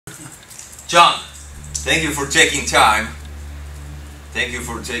John, thank you for taking time. Thank you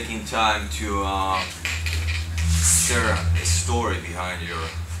for taking time to share a story behind your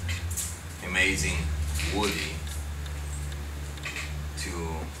amazing Woody. To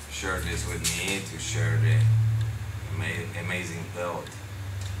share this with me, to share the amazing build,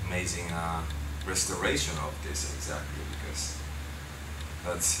 amazing restoration of this exactly, because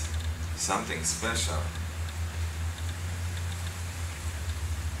that's something special.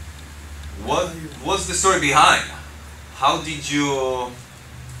 What's the story behind? How did you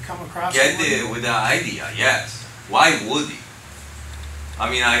come across get with the idea? Yes. Why Woody? I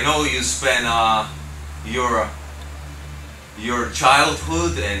mean, I know you spent your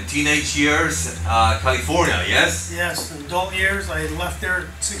childhood and teenage years California, yes? Yes, adult years. I left there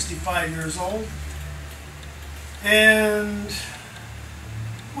at 65 years old. And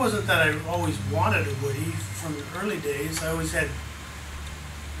it wasn't that I always wanted a Woody from the early days. I always had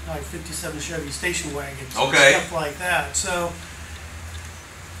like 57 Chevy station wagons and stuff like that. So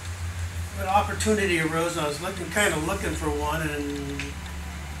an opportunity arose and I was kind of looking for one, and a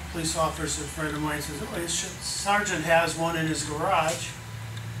police officer, a friend of mine, says, "Oh, his sergeant has one in his garage."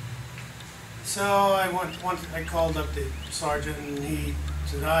 So I called up the sergeant and he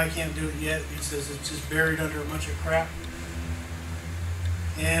said, "I can't do it yet." He says, "It's just buried under a bunch of crap."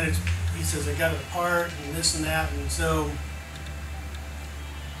 And he says, "I got it apart and this and that." And so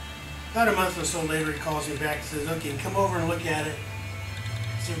about a month or so later, he calls me back and says, "Okay, come over and look at it.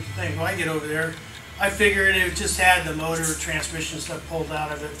 See what you think." Well, I get over there. I figured it just had the motor, transmission stuff pulled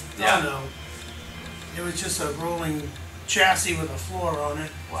out of it. Yeah. Oh no. It was just a rolling chassis with a floor on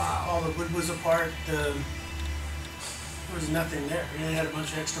it. Wow. All the wood was apart. There was nothing there. It had a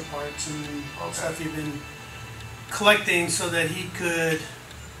bunch of extra parts and stuff he'd been collecting so that he could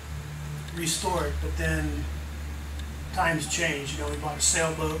restore it. But then times changed. You know, we bought a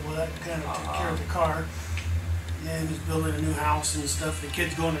sailboat. Well, that kind of took care of the car. And he's building a new house and stuff. The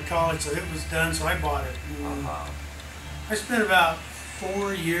kid's going to college, so it was done. So I bought it. I spent about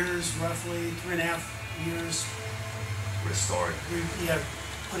 4 years, roughly 3.5 years, restoring. Yeah,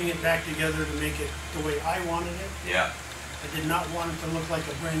 putting it back together to make it the way I wanted it. Yeah. I did not want it to look like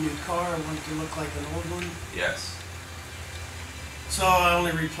a brand new car. I wanted it to look like an old one. Yes. So I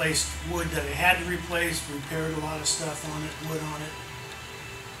only replaced wood that I had to replace, repaired a lot of stuff on it, wood on it.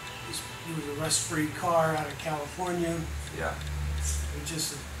 It was a rust-free car out of California. Yeah. It was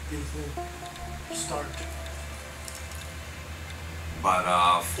just a beautiful start.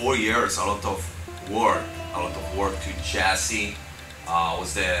 But 4 years, a lot of work to chassis.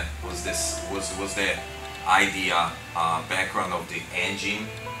 Was the idea background of the engine?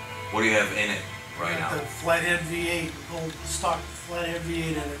 What do you have in it right now? The flathead V8, old stock flathead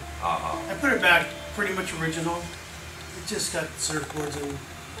V8 in it. I put it back pretty much original. It just got surfboards and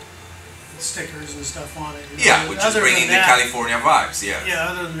stickers and stuff on it. Yeah, which is bringing the California vibes. Yeah. Yeah.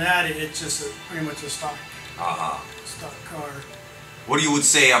 Other than that, it's just pretty much a stock car. What you would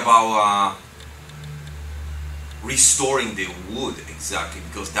say about restoring the wood exactly,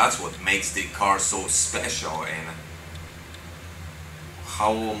 because that's what makes the car so special, and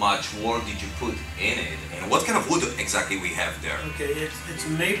how much work did you put in it, and what kind of wood exactly we have there? Okay, it's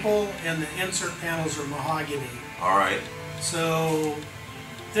maple and the insert panels are mahogany. All right. So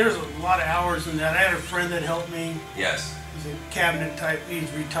there's a lot of hours in that. I had a friend that helped me. Yes. He's a cabinet type.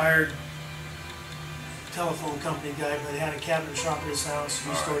 He's retired telephone company guy, but he had a cabinet shop at his house.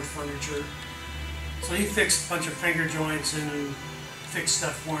 He stored furniture. So he fixed a bunch of finger joints and fixed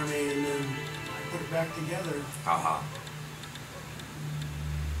stuff for me, and then I put it back together.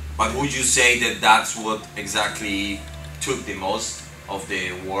 But would you say that that's what exactly took the most of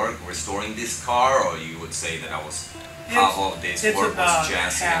the work, restoring this car, or you would say that that was half of this work was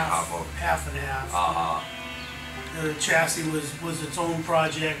chassis and half of... half and half. The chassis was its own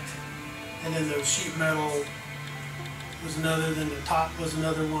project, and then the sheet metal was another, then the top was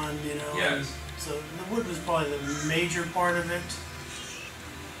another one, you know. Yes. So the wood was probably the major part of it,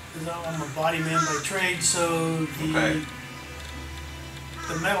 because I'm a body man by trade, so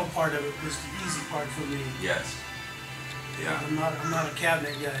the metal part of it was the easy part for me. Yes. Yeah. I'm not a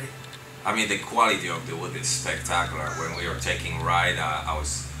cabinet guy. I mean, the quality of the wood is spectacular. When we were taking a ride, I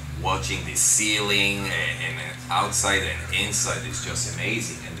was watching the ceiling, and outside and inside is just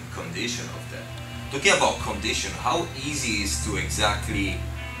amazing, and the condition of that. Talking about condition, how easy is to exactly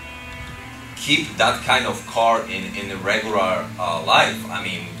keep that kind of car in a regular life? I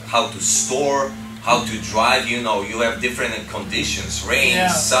mean, how to store, how to drive, you know, you have different conditions, rain,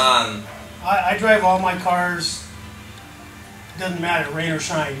 sun. I drive all my cars, doesn't matter, rain or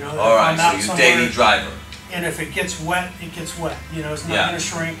shine, you know. Alright, so you're daily driver. And if it gets wet, it gets wet. You know, it's not going to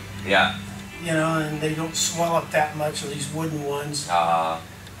shrink. Yeah. you know, and they don't swell up that much, or these wooden ones. Uh-huh.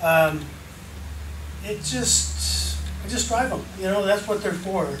 It just, I just drive them, you know, that's what they're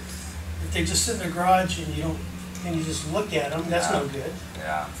for. If they just sit in the garage and you don't, and you just look at them, that's no good.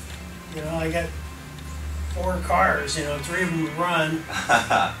 Yeah. You know, I got 4 cars, you know, 3 of them run,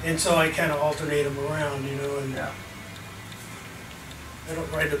 and so I kind of alternate them around, you know, and Yeah. I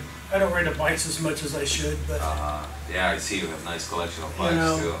don't ride the bikes as much as I should, but Yeah, I see you have a nice collection of You bikes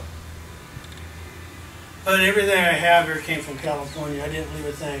know. too. but everything I have here came from California. I didn't leave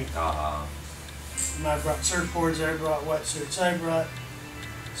a thing. Uh-huh. And I brought surfboards, I brought wetsuits, I brought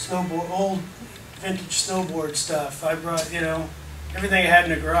snowboard, old vintage snowboard stuff. I brought, you know, everything I had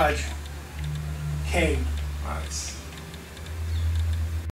in the garage came. Nice.